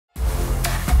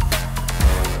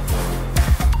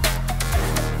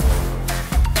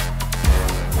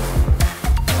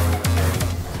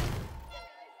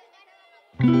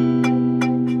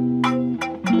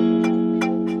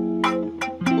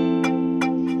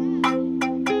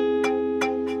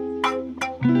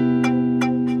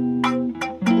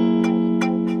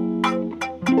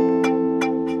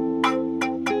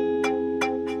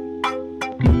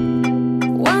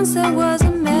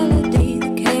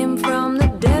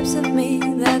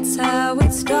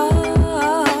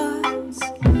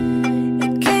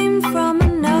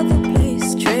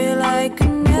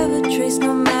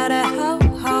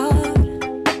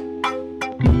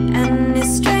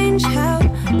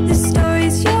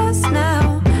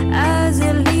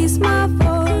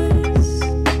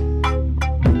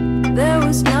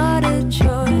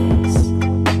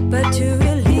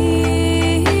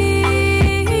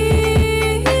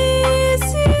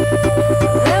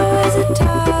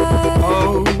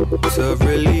to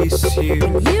release you.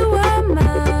 You were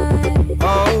mine.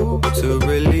 Oh, to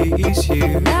release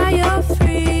you. Now you're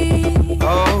free.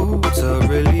 Oh, to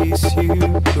release you.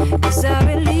 'Cause I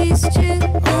released you.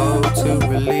 Oh, to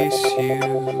release you.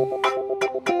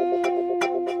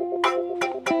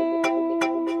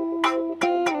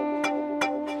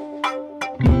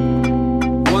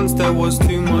 Once there was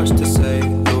too much to say,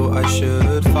 thought I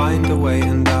should find a way,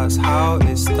 and that's how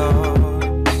it starts.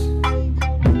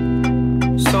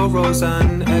 Sorrows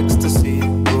and ecstasy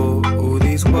brought all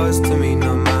these words to me,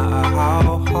 no matter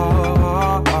how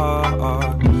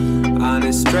hard. And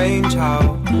it's strange how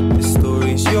this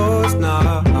story's yours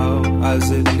now,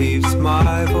 as it leaves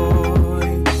my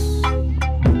voice.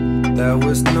 There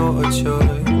was not a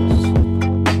choice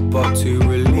but to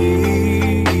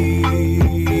release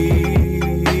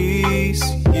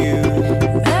you.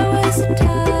 There was a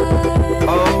time.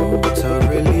 Oh, to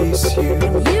release you.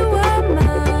 You were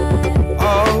mine.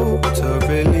 Oh, to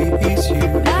release you.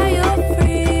 Now you're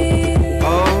free.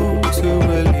 Oh, to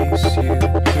release you.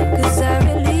 'Cause I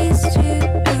released you.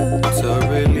 To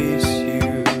release you.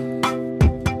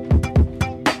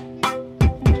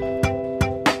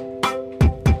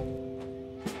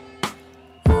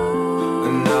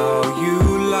 And now you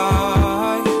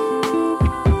lie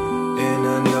in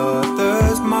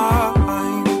another's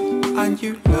mind, and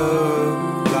you look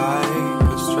like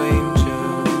a stranger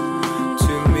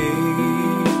to me,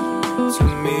 to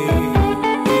me.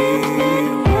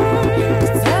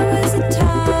 There was a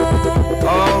time.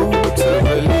 Oh, to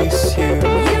release you.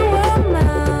 You were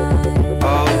mine.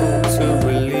 Oh, to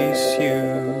release you.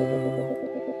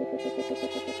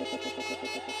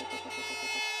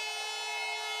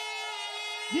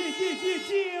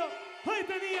 Ahí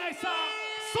teníais a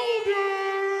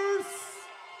Soldiers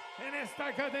en esta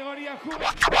categoría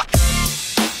juvenil.